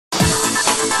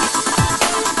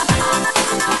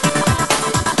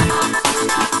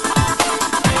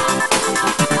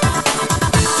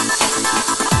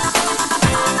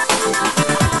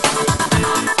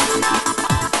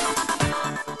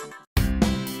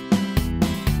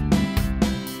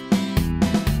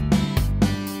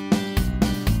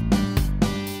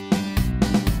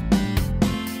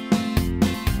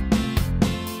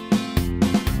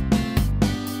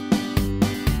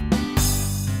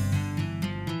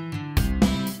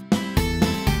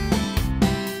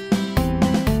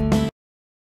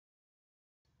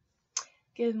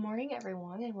Good morning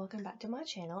everyone and welcome back to my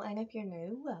channel, and if you're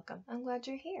new, welcome. I'm glad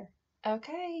you're here.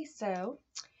 Okay, so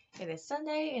it is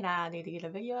Sunday and I need to get a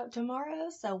video up tomorrow,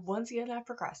 so once again I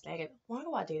procrastinated. Why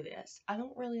do I do this? I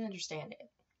don't really understand it.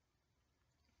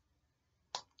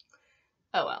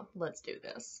 Oh well, let's do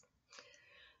this.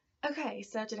 Okay,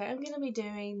 so today I'm going to be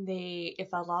doing the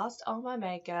if I lost all my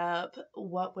makeup,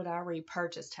 what would I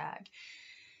repurchase tag.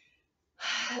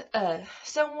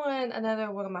 Another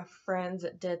one of my friends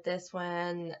did this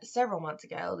one several months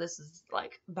ago. This is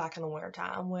like back in the winter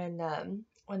time when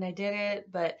they did it,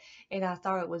 and I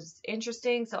thought it was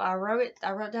interesting, so I wrote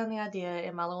down the idea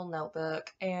in my little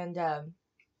notebook, and I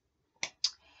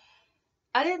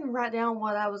didn't write down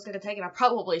what I was going to take, and I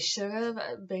probably should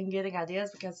have been getting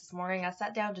ideas, because this morning I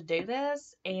sat down to do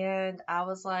this and I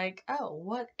was like, oh,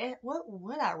 what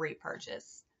would I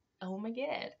repurchase? Oh my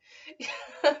god.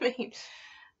 I mean,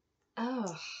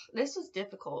 oh, this was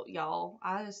difficult, y'all.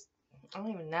 I don't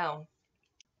even know.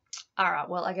 Alright,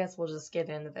 well, I guess we'll just get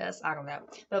into this. I don't know.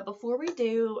 But before we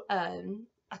do, I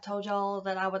told y'all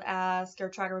that I would ask, or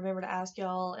try to remember to ask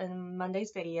y'all in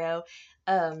Monday's video.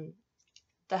 The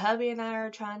hubby and I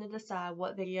are trying to decide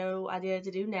what video idea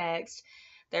to do next.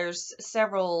 There's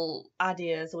several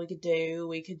ideas that we could do.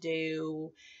 We could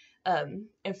do,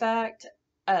 in fact,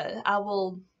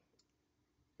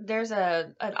 there's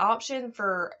an option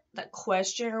for that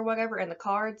question or whatever in the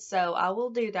cards, so I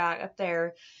will do that up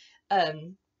there. But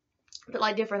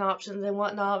like different options and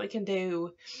whatnot. We can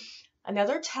do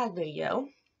another tag video,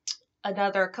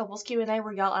 another couples Q&A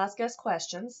where y'all ask us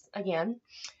questions again,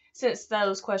 since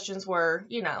those questions were,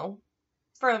 you know,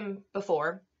 from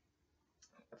before,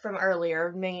 from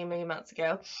earlier, many months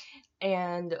ago.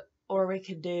 Or we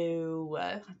could do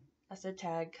I said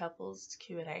tag couples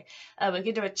Q&A. We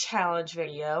could do a challenge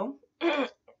video.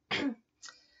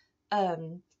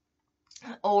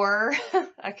 Or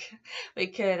we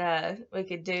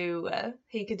could do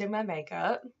he could do my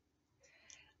makeup.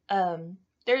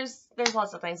 There's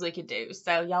lots of things we could do.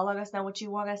 So y'all let us know what you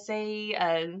want to see,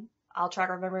 and I'll try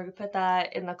to remember to put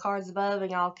that in the cards above,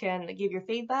 and y'all can give your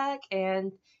feedback.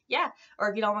 And yeah, or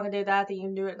if you don't want to do that, then you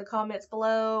can do it in the comments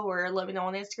below, or let me know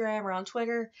on Instagram or on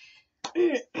Twitter.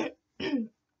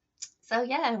 So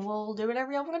yeah, and we'll do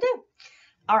whatever y'all want to do.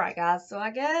 Alright guys, so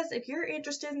I guess if you're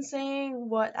interested in seeing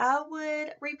what I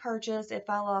would repurchase if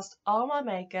I lost all my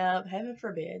makeup, heaven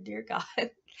forbid, dear God, then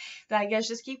I guess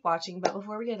just keep watching. But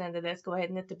before we get into this, go ahead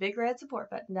and hit the big red support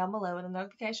button down below and the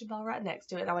notification bell right next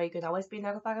to it. That way you can always be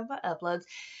notified of my uploads,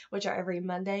 which are every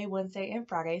Monday, Wednesday, and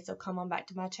Friday. So come on back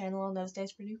to my channel on those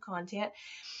days for new content.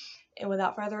 And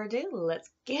without further ado, let's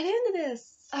get into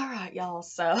this. Alright y'all,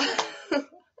 so...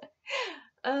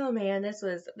 Oh man, this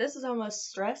was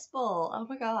almost stressful. Oh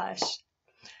my gosh.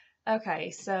 Okay,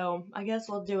 so I guess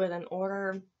we'll do it in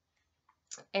order.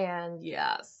 And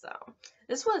yeah, so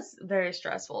this was very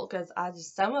stressful because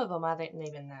some of them I didn't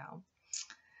even know.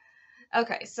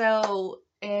 Okay, so,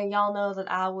 and y'all know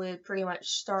that I would pretty much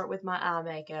start with my eye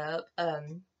makeup. My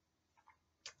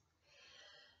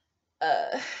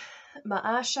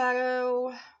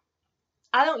eyeshadow,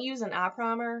 I don't use an eye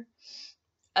primer.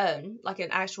 Like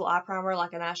an actual eye primer,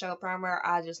 like an eyeshadow primer.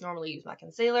 I just normally use my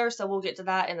concealer, so we'll get to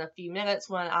that in a few minutes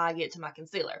when I get to my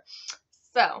concealer.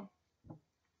 So,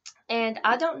 and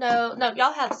I don't know, no,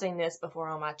 y'all have seen this before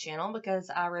on my channel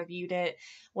because I reviewed it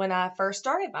when I first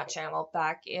started my channel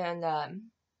back in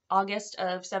August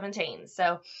of 17.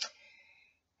 So,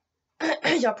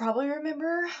 y'all probably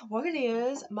remember what it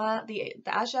is. The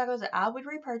eyeshadows that I would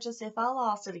repurchase if I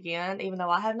lost it again, even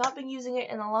though I have not been using it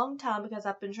in a long time because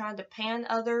I've been trying to pan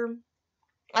other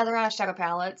eyeshadow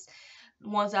palettes,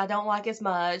 ones that I don't like as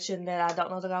much and that I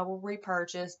don't know that I will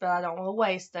repurchase, but I don't want to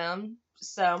waste them.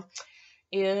 So,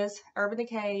 is Urban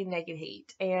Decay Naked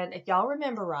Heat. And if y'all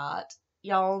remember right,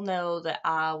 y'all know that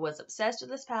I was obsessed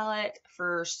with this palette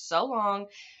for so long.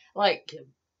 Like,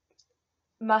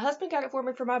 my husband got it for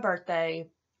me for my birthday,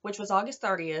 which was August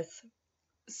 30th.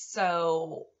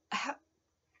 So,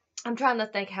 I'm trying to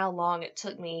think how long it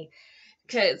took me,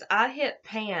 because I hit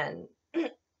pan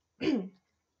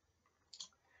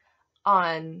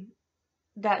on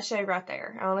that shade right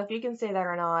there. I don't know if you can see that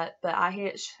or not, but I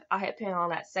hit pin on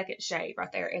that second shade right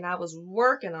there, and I was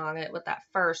working on it with that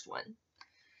first one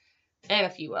and a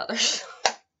few others.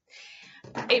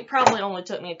 It probably only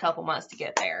took me a couple months to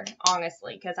get there,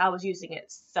 honestly, because I was using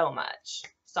it so much.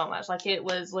 Like, it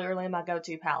was literally my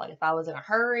go-to palette. If I was in a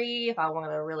hurry, if I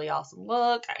wanted a really awesome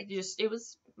look, it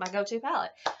was my go-to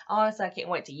palette. Honestly, I can't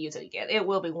wait to use it again. It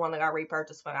will be one that I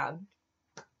repurchase when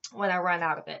I run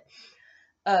out of it.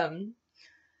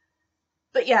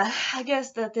 But yeah, I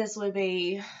guess that this would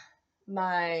be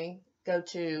my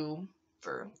go-to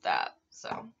for that.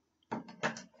 So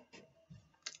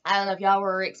I don't know if y'all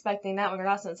were expecting that one or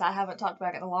not, since I haven't talked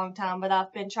about it in a long time, but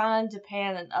I've been trying to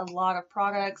pan a lot of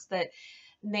products that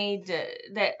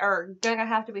are gonna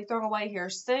have to be thrown away here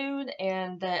soon,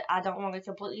 and that I don't want to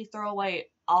completely throw away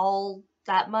all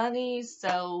that money.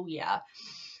 So yeah,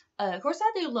 of course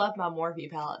I do love my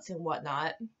Morphe palettes and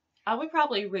whatnot. I would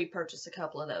probably repurchase a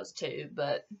couple of those too,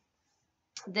 but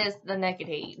the Naked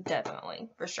Heat, definitely,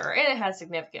 for sure. And it has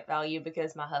significant value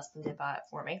because my husband did buy it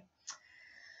for me.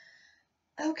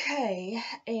 Okay,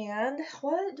 and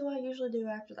what do I usually do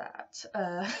after that?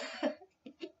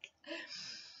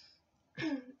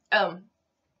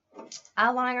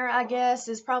 Eyeliner, I guess,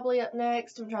 is probably up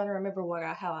next. I'm trying to remember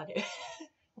how I do.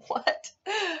 What?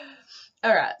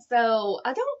 Alright, so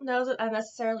I don't know that I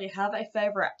necessarily have a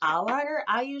favorite eyeliner.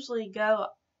 I usually go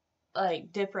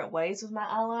like different ways with my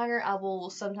eyeliner. I will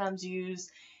sometimes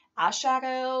use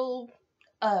eyeshadow.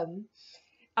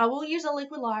 I will use a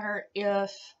liquid liner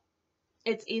if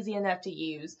it's easy enough to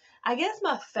use. I guess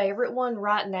my favorite one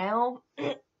right now,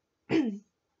 and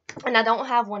I don't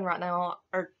have one right now,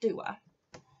 or do I?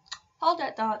 Hold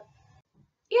that thought.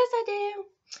 Yes, I do.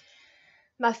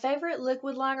 My favorite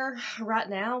liquid liner right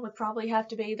now would probably have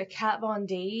to be the Kat Von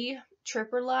D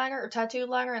Tripper liner, or tattoo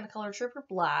liner in the color Tripper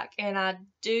Black. And I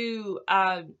do,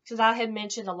 because I had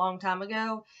mentioned a long time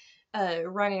ago,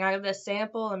 running out of this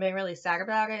sample and being really sad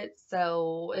about it.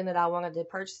 So, and that I wanted to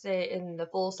purchase it in the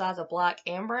full size of black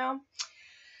and brown.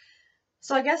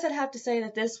 So I guess I'd have to say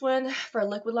that this one for a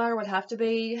liquid liner would have to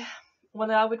be one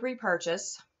that I would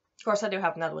repurchase. Of course, I do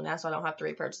have another one now, so I don't have to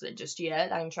repurchase it just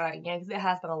yet. I can try it again because it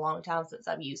has been a long time since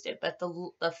I've used it. But the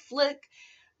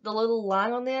little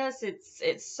line on this,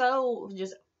 it's so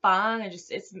just fine, and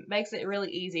it makes it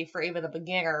really easy for even a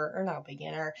beginner, or not a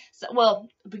beginner. So, well,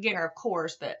 a beginner of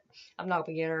course, but I'm not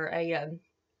a beginner.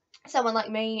 Someone like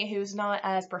me who's not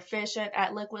as proficient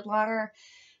at liquid liner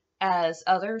as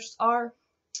others are.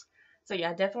 So yeah,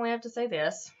 I definitely have to say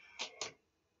this.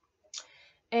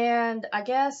 And I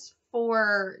guess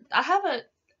I haven't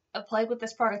played with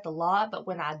this product a lot, but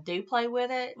when I do play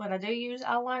with it, when I do use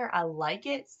eyeliner, I like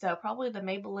it. So probably the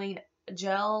Maybelline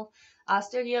Gel Eye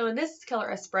Studio, and this is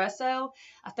color Espresso.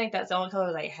 I think that's the only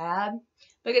color they had,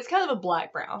 but it's kind of a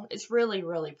black brown. It's really,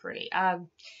 really pretty. And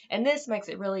this makes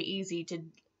it really easy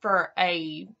for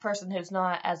a person who's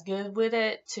not as good with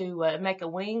it to make a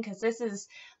wing, because this is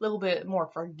a little bit more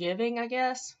forgiving, I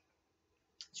guess.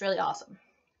 It's really awesome.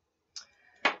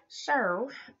 So,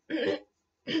 and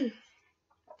then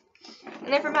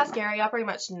for mascara, y'all pretty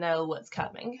much know what's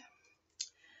coming.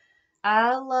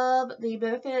 I love the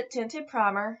Benefit Tinted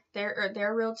Primer.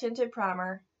 Their Real Tinted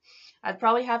Primer. I'd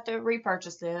probably have to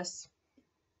repurchase this.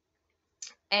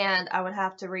 And I would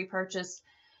have to repurchase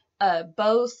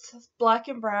both black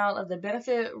and brown of the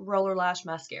Benefit Roller Lash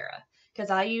Mascara, because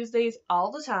I use these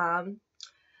all the time.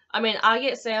 I mean, I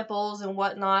get samples and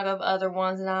whatnot of other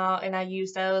ones and I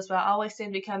use those, but I always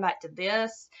seem to come back to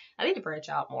this. I need to branch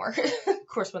out more. Of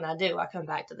course, when I do, I come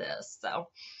back to this. So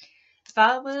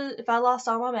if I lost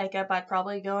all my makeup, I'd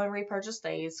probably go and repurchase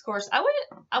these. Of course, I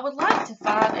would like to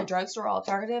find a drugstore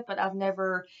alternative, but I've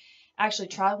never actually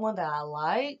tried one that I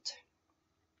liked.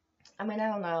 I mean, I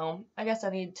don't know. I guess I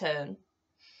need to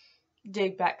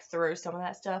dig back through some of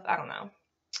that stuff. I don't know.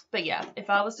 But yeah,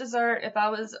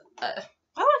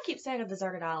 why do I keep saying a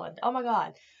deserted island? Oh my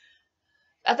god.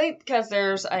 I think because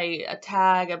there's a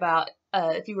tag about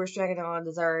if you were stranded on a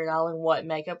deserted island, what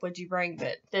makeup would you bring?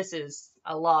 But this is,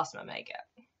 I lost my makeup.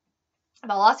 If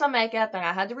I lost my makeup and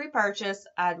I had to repurchase,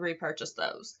 I'd repurchase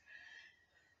those.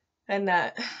 And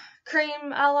that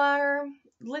cream eyeliner,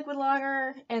 liquid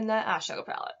liner, and that eyeshadow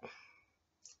palette.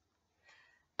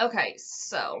 Okay,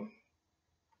 so,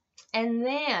 and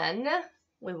then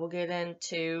we will get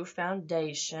into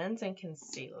foundations and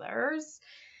concealers.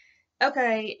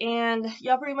 Okay, and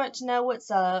y'all pretty much know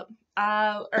what's up.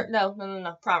 No,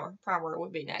 primer. Primer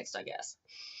would be next, I guess.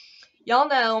 Y'all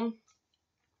know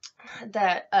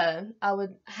that I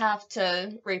would have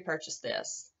to repurchase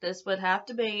this. This would have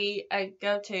to be a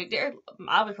go-to.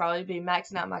 I would probably be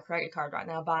maxing out my credit card right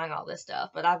now buying all this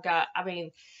stuff, but I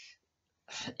mean,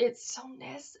 it's so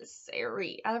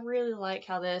necessary. I really like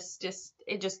how this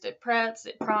it preps,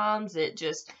 it primes, it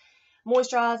just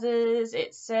moisturizes,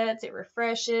 it sets, it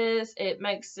refreshes, it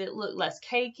makes it look less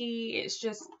cakey.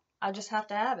 I just have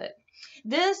to have it.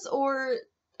 This or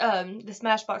the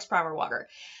Smashbox Primer Water.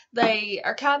 They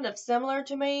are kind of similar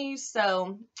to me,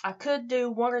 so I could do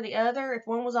one or the other. If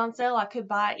one was on sale, I could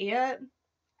buy it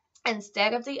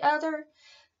instead of the other.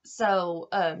 So,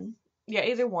 yeah,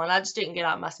 either one. I just didn't get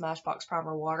out my Smashbox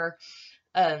Primer Water.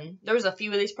 There's a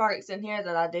few of these products in here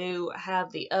that I do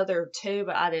have the other two,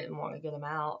 but I didn't want to get them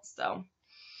out, so.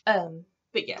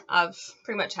 But yeah, I've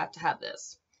pretty much have to have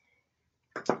this.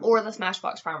 Or the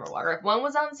Smashbox Primer Water. If one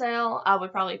was on sale, I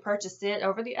would probably purchase it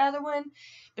over the other one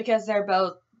because they're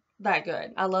both that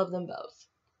good. I love them both.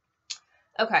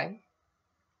 Okay.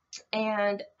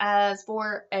 And as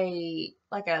for a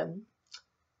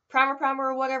primer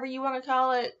or whatever you want to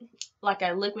call it, like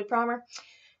a liquid primer,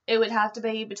 it would have to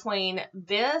be between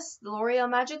this, the L'Oreal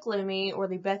Magic Lumi, or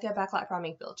the Becca Backlight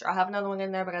Priming Filter. I have another one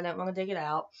in there, but I don't want to dig it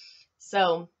out.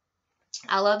 So,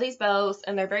 I love these both,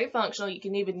 and they're very functional. You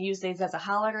can even use these as a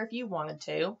highlighter if you wanted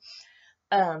to.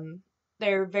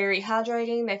 They're very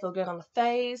hydrating. They feel good on the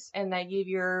face, and they give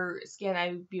your skin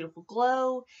a beautiful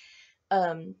glow.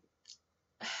 I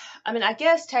mean, I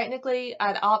guess technically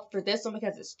I'd opt for this one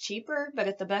because it's cheaper, but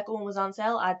if the Becca one was on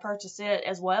sale, I'd purchase it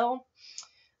as well.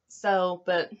 So,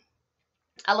 but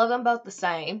I love them both the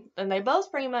same, and they both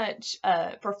pretty much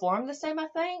perform the same, I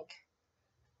think.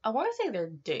 I want to say they're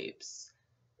dupes.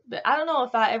 But I don't know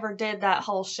if I ever did that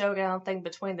whole showdown thing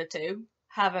between the two.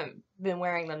 Haven't been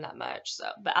wearing them that much. So,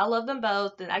 but I love them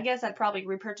both. And I guess I'd probably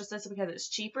repurchase this because it's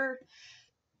cheaper.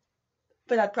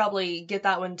 But I'd probably get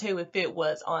that one too if it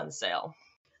was on sale.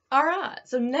 Alright,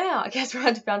 so now I guess we're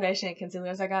on to foundation and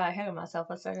concealers. I got ahead of myself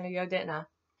a second ago, didn't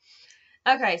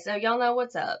I? Okay, so y'all know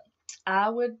what's up. I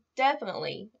would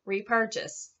definitely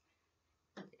repurchase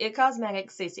It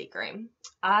Cosmetics CC Cream.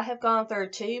 I have gone through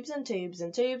tubes and tubes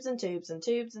and tubes and tubes and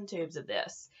tubes and tubes of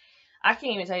this. I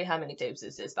can't even tell you how many tubes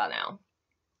this is by now.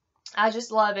 I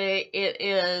just love it.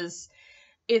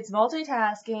 It's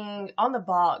multitasking. On the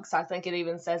box, I think it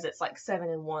even says it's like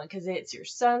 7-in-1 because it's your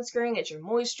sunscreen, it's your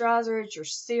moisturizer, it's your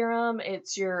serum,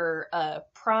 it's your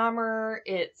primer,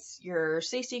 it's your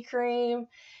CC cream,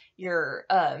 your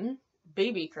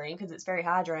BB cream because it's very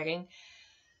hydrating,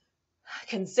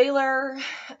 concealer,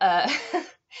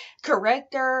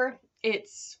 corrector.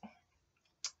 It's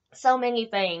so many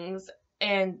things,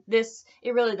 and this,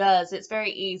 it really does. It's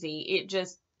very easy.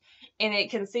 And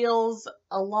it conceals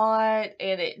a lot,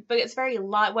 but it's very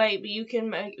lightweight, but you can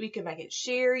make it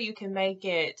sheer, you can make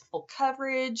it full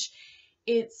coverage.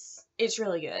 It's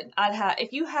really good.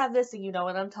 If you have this, then you know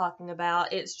what I'm talking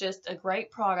about. It's just a great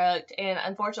product, and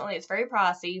unfortunately it's very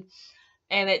pricey,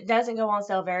 and it doesn't go on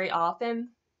sale very often.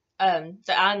 That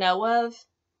I know of.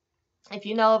 If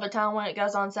you know of a time when it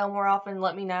goes on sale more often,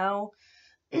 let me know.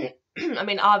 I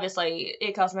mean, obviously,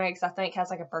 It Cosmetics, I think, has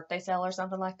like a birthday sale or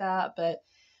something like that, but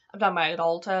I'm talking about at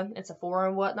Ulta and Sephora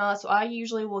and whatnot, so I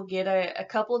usually will get a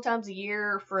couple of times a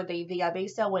year for the VIB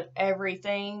sale when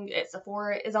everything at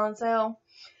Sephora is on sale.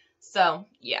 So,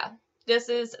 yeah, this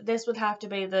would have to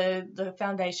be the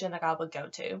foundation that I would go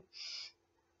to.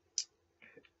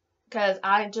 Because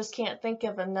I just can't think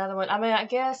of another one. I mean, I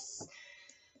guess,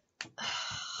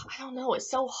 I don't know,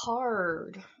 it's so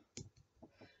hard. I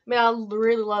mean, I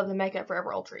really love the Makeup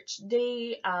Forever Ultra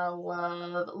HD. I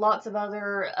love lots of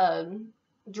other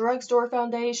drugstore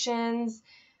foundations.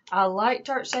 I like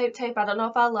Tarte Shape Tape. I don't know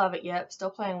if I love it yet. Still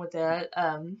playing with it.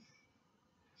 I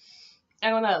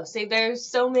don't know. See, there's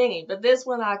so many, but this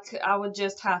one I would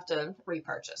just have to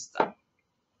repurchase. So.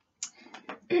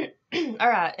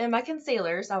 Alright, and my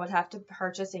concealers I would have to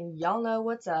purchase, and y'all know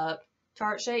what's up.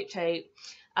 Tarte Shape Tape.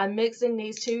 I'm mixing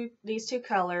these two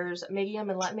colors, medium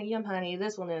and light medium honey.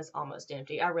 This one is almost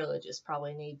empty. I really just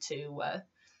probably need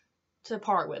to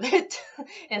part with it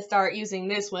and start using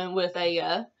this one with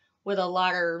a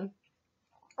lighter,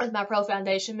 with my Pro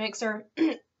Foundation mixer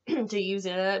to use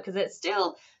it up because it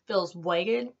still feels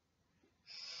weighted.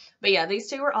 But yeah, these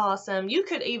two are awesome. You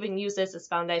could even use this as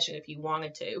foundation if you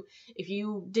wanted to. If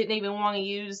you didn't even want to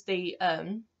use the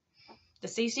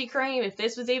CC cream, if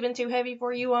this was even too heavy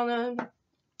for you on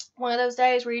one of those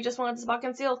days where you just wanted to spot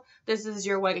conceal, this is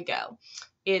your way to go.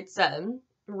 It's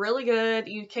really good.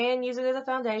 You can use it as a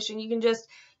foundation. You can just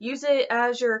use it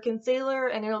as your concealer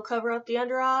and it'll cover up the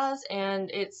under eyes, and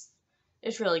it's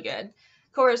really good.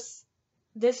 Of course,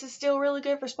 this is still really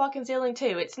good for spot concealing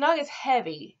too. It's not as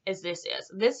heavy as this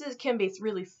is. This can be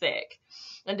really thick.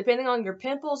 And depending on your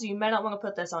pimples, you may not want to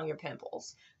put this on your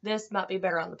pimples. This might be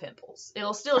better on the pimples.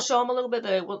 It'll still show them a little bit,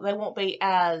 but they won't be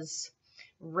as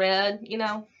red, you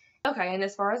know. Okay, and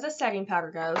as far as the setting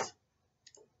powder goes,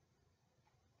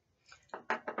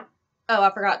 oh,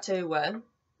 I forgot to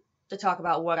talk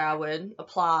about what I would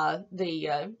apply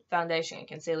the foundation and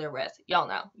concealer with. Y'all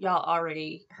know. Y'all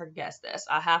already guessed this.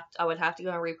 I would have to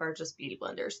go and repurchase beauty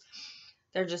blenders.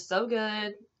 They're just so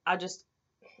good. I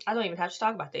don't even have to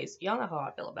talk about these. Y'all know how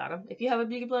I feel about them. If you have a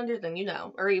beauty blender, then you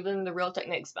know. Or even the Real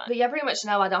Technique sponge. But yeah, pretty much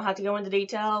know I don't have to go into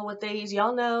detail with these.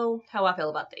 Y'all know how I feel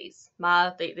about these.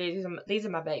 These are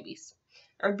my babies.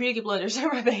 Or beauty blenders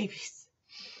are my babies.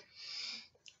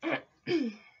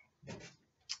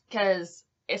 Because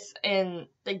it's in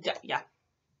yeah.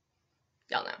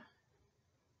 Y'all know.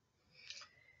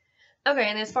 Okay,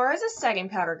 and as far as the setting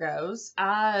powder goes,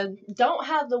 I don't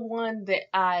have the one that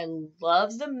I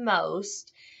love the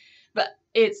most, but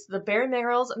it's the Bare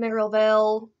Minerals Mineral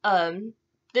Veil.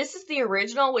 This is the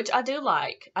original, which I do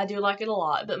like. I do like it a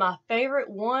lot, but my favorite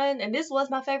one, and this was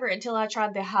my favorite until I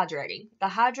tried the hydrating. The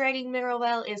hydrating Mineral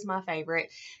Veil is my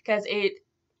favorite because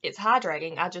it's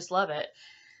hydrating. I just love it.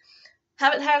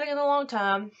 Haven't had it in a long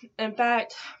time. In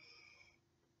fact,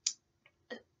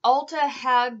 Ulta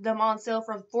had them on sale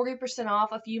for 40%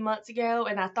 off a few months ago,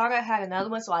 and I thought I had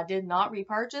another one, so I did not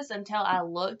repurchase until I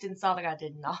looked and saw that I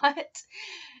did not,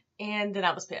 and then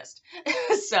I was pissed.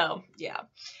 So, yeah.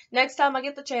 Next time I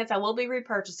get the chance, I will be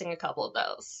repurchasing a couple of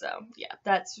those. So, yeah,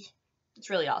 it's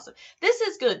really awesome. This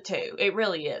is good, too. It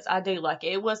really is. I do like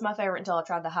it. It was my favorite until I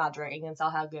tried the hydrating and saw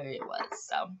how good it was,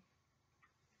 so.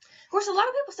 Of course, a lot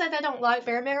of people say they don't like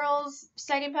Bare Minerals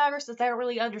setting powders, that they don't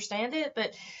really understand it.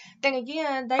 But then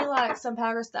again, they like some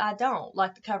powders that I don't,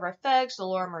 like the Cover FX, the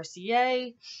Laura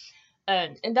Mercier,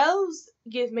 and those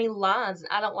give me lines,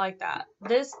 and I don't like that.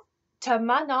 This, to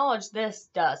my knowledge, this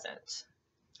doesn't.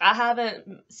 I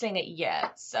haven't seen it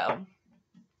yet, so.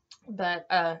 But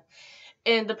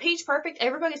and the Peach Perfect,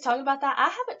 everybody's talking about that. I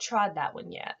haven't tried that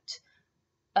one yet.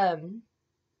 And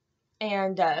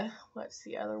what's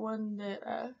the other one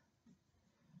that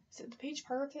is it the Peach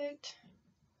Perfect?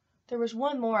 There was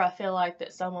one more I feel like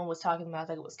that someone was talking about. I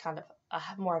think it was kind of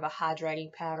more of a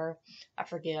hydrating powder. I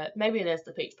forget. Maybe it is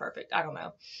the Peach Perfect. I don't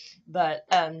know. But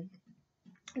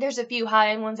there's a few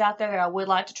high-end ones out there that I would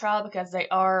like to try because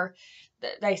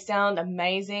they sound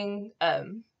amazing.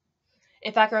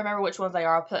 If I can remember which ones they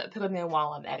are, I'll put them in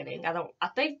while I'm editing. I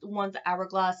think the one's the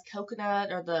Hourglass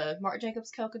Coconut or the Marc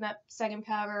Jacobs Coconut setting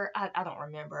powder. I don't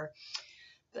remember.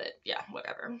 But yeah,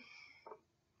 whatever.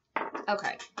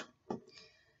 Okay.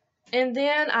 And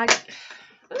then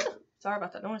sorry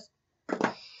about that noise.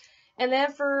 And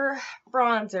then for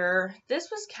bronzer, this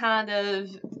was kind of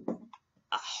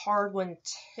a hard one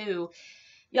too.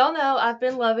 Y'all know I've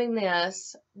been loving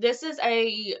this. This is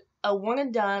a one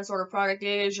and done sort of product.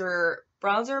 It is your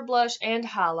bronzer, blush, and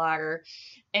highlighter.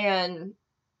 And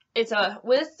it's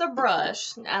with the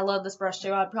brush. I love this brush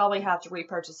too. I'd probably have to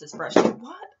repurchase this brush too.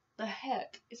 What the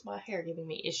heck is my hair giving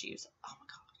me issues? Oh my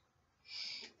god.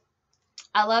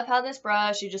 I love how this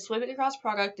brush, you just sweep it across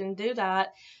product and do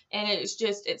that, and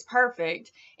it's perfect.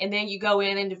 And then you go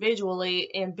in individually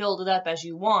and build it up as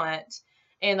you want,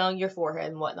 and on your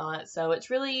forehead and whatnot. So it's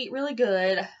really, really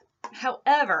good.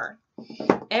 However,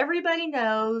 everybody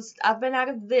knows I've been out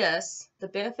of this, the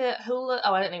Benefit Hoola.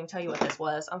 Oh, I didn't even tell you what this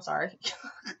was. I'm sorry.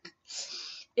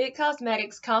 It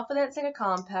Cosmetics Confidence in a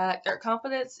Compact, or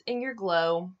Confidence in Your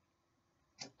Glow.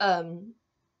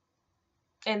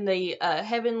 And the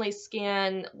Heavenly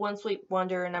Skin One Sweet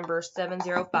Wonder number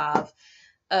 705.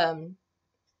 Then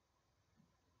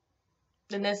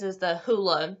this is the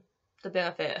Hoola, the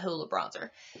Benefit Hoola bronzer.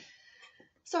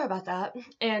 Sorry about that.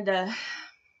 And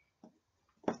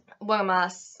one of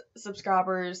my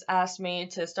subscribers asked me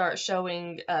to start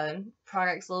showing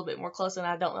products a little bit more close, and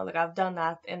I don't know that I've done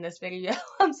that in this video.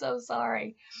 I'm so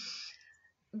sorry.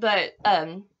 But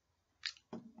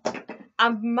I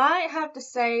might have to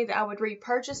say that I would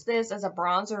repurchase this as a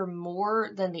bronzer more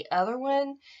than the other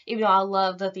one, even though I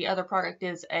love that the other product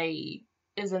is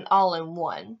an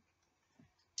all-in-one.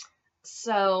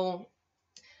 So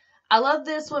I love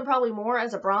this one probably more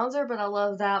as a bronzer, but I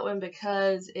love that one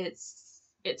because it's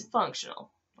functional,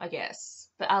 I guess.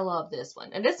 But I love this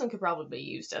one, and this one could probably be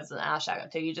used as an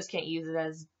eyeshadow too. You just can't use it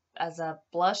as a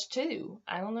blush too.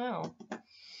 I don't know.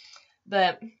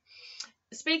 But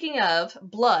speaking of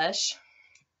blush,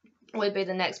 would be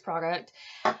the next product.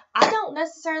 I don't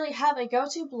necessarily have a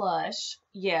go-to blush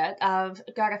yet. I've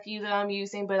got a few that I'm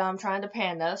using, but I'm trying to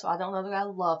pan those, so I don't know that I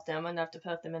love them enough to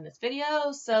put them in this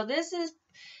video. So this is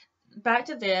back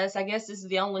to this. I guess this is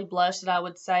the only blush that I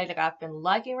would say that I've been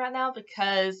liking right now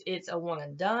because it's a one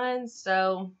and done.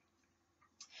 So,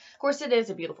 of course, it is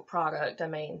a beautiful product. I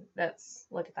mean,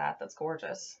 look at that. That's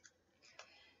gorgeous.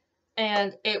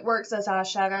 And it works as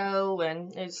eyeshadow,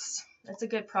 and it's a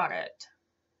good product.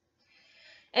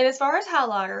 And as far as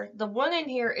highlighter, the one in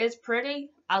here is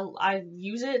pretty. I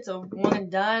use it. It's a one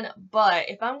and done. But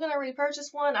if I'm going to repurchase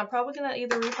one, I'm probably going to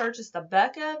either repurchase the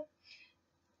Becca.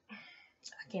 I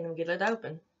can't even get it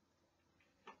open.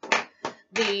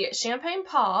 The Champagne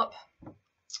Pop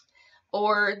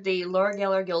or the Laura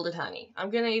Geller Gilded Honey. I'm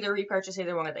going to either repurchase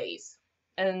either one of these.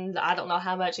 And I don't know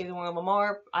how much either one of them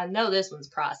are. I know this one's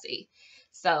pricey.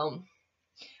 So,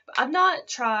 I've not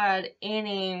tried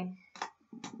any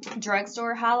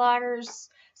drugstore highlighters,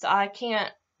 so I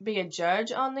can't be a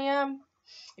judge on them.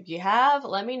 If you have,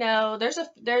 let me know.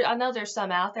 I know there's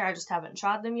some out there. I just haven't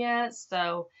tried them yet.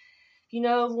 So, if you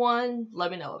know of one,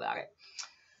 let me know about it.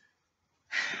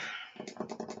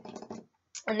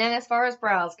 And then as far as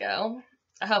brows go,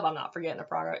 I hope I'm not forgetting a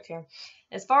product here.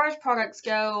 As far as products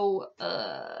go,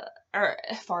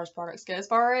 as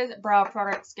far as brow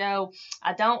products go,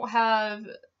 I don't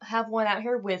have one out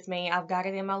here with me. I've got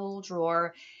it in my little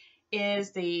drawer.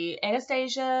 Is the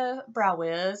Anastasia Brow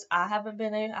Wiz. I haven't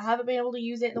been able to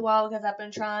use it in a while because I've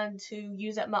been trying to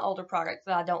use up my older products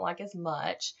that I don't like as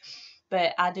much.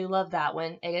 But I do love that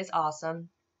one. It is awesome.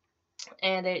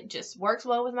 And it just works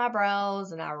well with my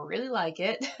brows, and I really like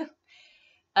it.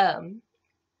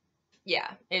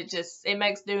 Yeah, it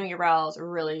makes doing your brows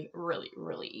really, really,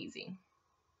 really easy.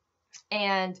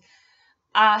 And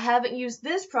I haven't used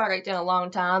this product in a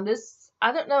long time.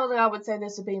 I don't know that I would say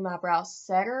this would be my brow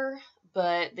setter,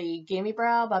 but the Gimme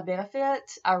Brow by Benefit,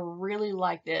 I really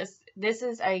like this. This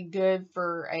is a good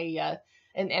for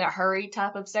in a hurry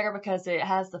type of setter because it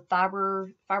has the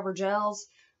fiber gels.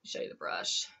 Let me show you the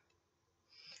brush.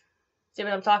 See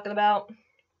what I'm talking about?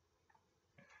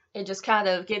 It just kind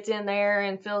of gets in there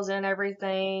and fills in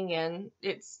everything, and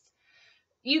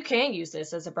you can use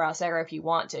this as a brow setter if you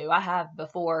want to. I have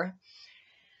before.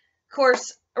 Of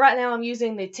course, right now I'm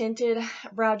using the Tinted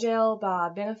Brow Gel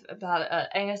by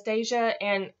Anastasia,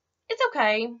 and it's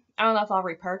okay. I don't know if I'll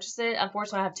repurchase it.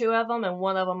 Unfortunately, I have two of them, and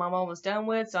one of them I'm almost done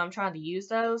with, so I'm trying to use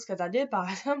those because I did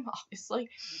buy them, obviously,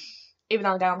 even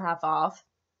though I got them half off.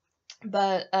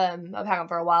 But I've had them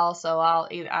for a while, so I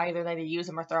either need to use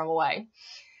them or throw them away.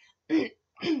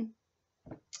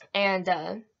 And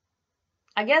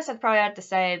I guess I'd probably have to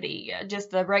say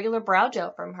just the regular brow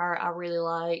gel from her I really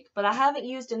like, but I haven't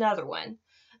used another one,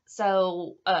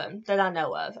 so that I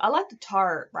know of. I like the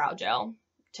Tarte brow gel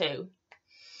too,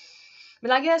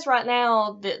 but I guess right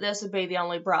now this would be the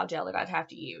only brow gel that I'd have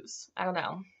to use. I don't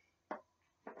know.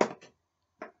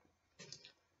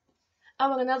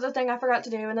 Oh, and another thing I forgot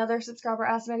to do. Another subscriber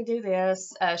asked me to do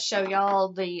this. Show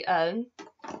y'all the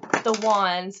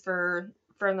wands from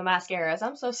the mascaras.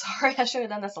 I'm so sorry. I should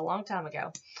have done this a long time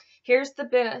ago. Here's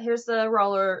the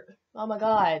roller. Oh my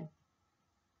god.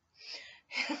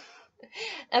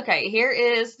 Okay, here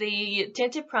is the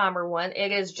tinted primer one.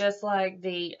 It is just like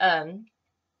the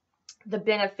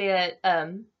Benefit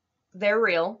They're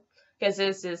Real, because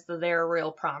this is the They're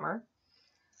Real primer.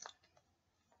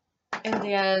 And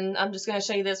then I'm just going to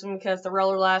show you this one because the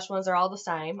roller lash ones are all the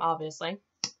same, obviously.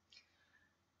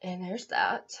 And there's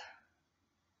that.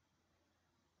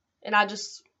 And I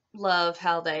just love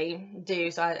how they do,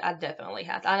 so I definitely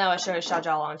have to. I know I should have showed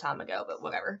y'all a long time ago, but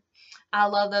whatever. I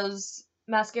love those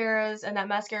mascaras, and that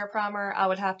mascara primer, I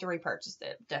would have to repurchase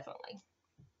it, definitely.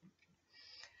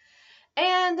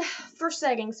 And for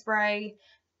setting spray,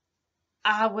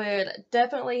 I would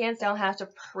definitely hands down have to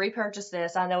repurchase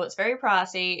this. I know it's very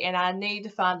pricey, and I need to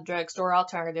find a drugstore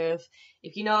alternative.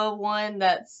 If you know one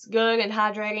that's good and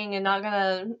hydrating and not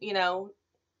gonna,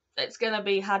 it's gonna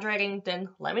be hydrating, then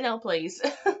let me know, please.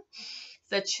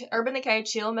 It's the Urban Decay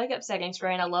Chill Makeup Setting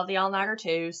Spray, and I love the All Nighter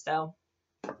too, so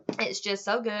it's just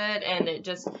so good, and it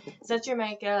just sets your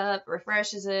makeup,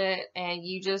 refreshes it, and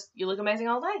you look amazing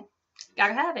all day.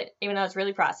 Gotta have it, even though it's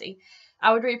really pricey.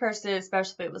 I would repurchase it,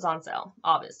 especially if it was on sale,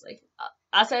 obviously.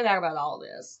 I say that about all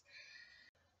this.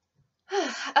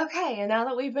 Okay, and now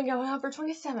that we've been going on for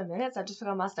 27 minutes, I just put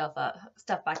all my stuff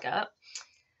back up.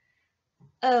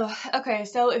 Oh, okay,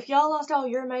 so if y'all lost all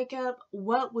your makeup,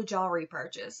 what would y'all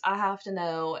repurchase? I have to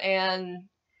know, and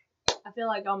I feel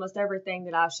like almost everything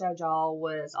that I showed y'all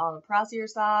was on the pricier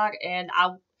side, and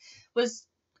I was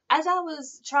as I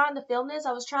was trying to film this,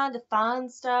 I was trying to find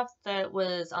stuff that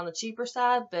was on the cheaper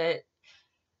side, but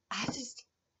I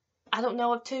don't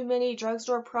know of too many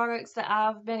drugstore products that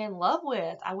I've been in love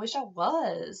with. I wish I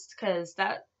was, because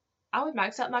I would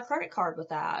max out my credit card with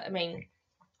that. I mean,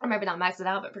 or maybe not max it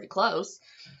out, but pretty close.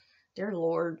 Dear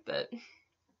Lord, but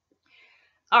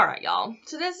alright, y'all.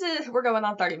 So we're going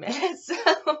on 30 minutes. So,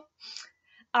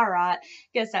 alright,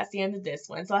 guess that's the end of this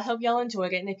one. So I hope y'all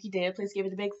enjoyed it, and if you did, please give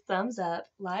it a big thumbs up,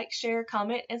 like, share,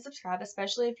 comment, and subscribe,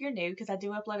 especially if you're new, because I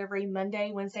do upload every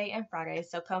Monday, Wednesday, and Friday.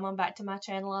 So come on back to my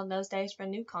channel on those days for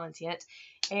new content.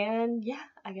 And yeah,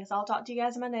 I guess I'll talk to you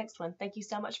guys in my next one. Thank you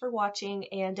so much for watching,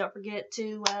 and don't forget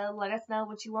to let us know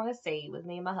what you want to see with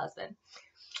me and my husband.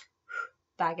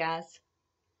 Bye, guys.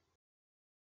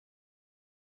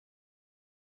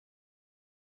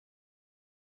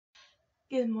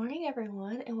 Good morning,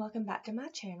 everyone, and welcome back to my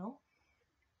channel.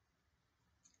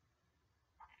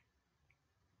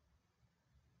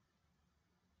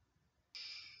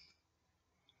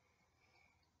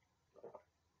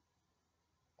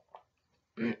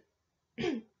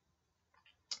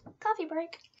 Coffee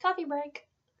break. Coffee break.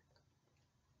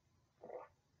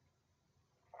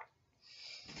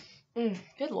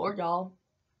 Good Lord, y'all.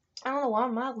 I don't know why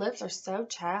my lips are so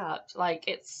chapped. Like,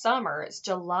 it's summer. It's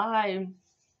July.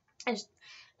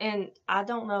 And I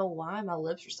don't know why my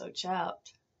lips are so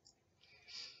chapped.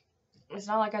 It's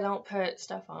not like I don't put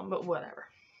stuff on, but whatever.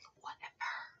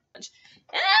 Whatever.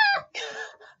 Ah!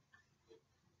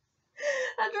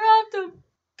 I dropped them.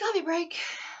 Coffee break.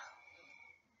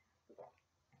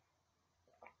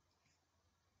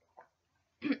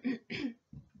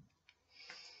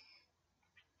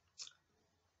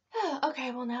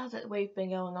 Okay, well, now that we've been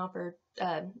going on for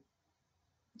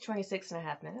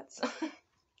 26.5 minutes.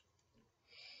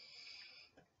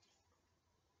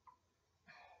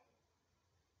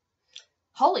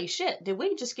 Holy shit, did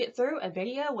we just get through a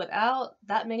video without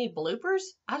that many bloopers?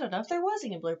 I don't know if there was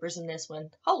any bloopers in this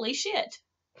one. Holy shit.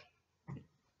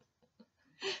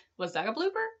 Was that a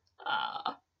blooper?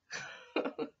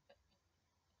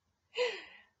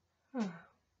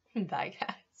 Bye,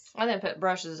 guys. I didn't put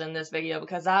brushes in this video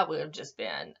because that would have just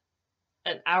been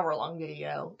an hour-long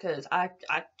video, because I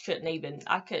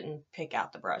couldn't pick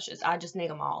out the brushes. I just need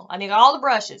them all. I need all the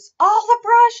brushes. All the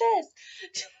brushes!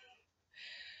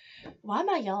 Why am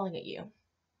I yelling at you?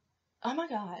 Oh my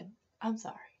god. I'm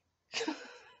sorry.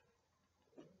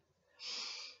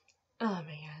 Oh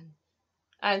man.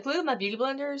 I included my beauty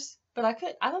blenders, but I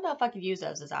don't know if I could use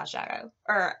those as eyeshadow.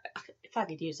 Or if I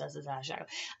could use those as eyeshadow.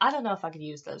 I don't know if I could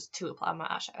use those to apply my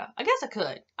eyeshadow. I guess I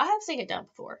could. I have seen it done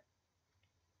before.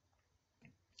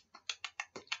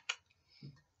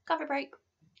 Coffee break.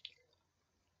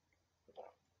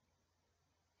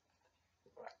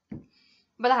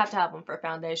 But I have to have them for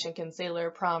foundation,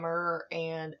 concealer, primer,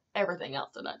 and everything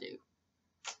else that I do.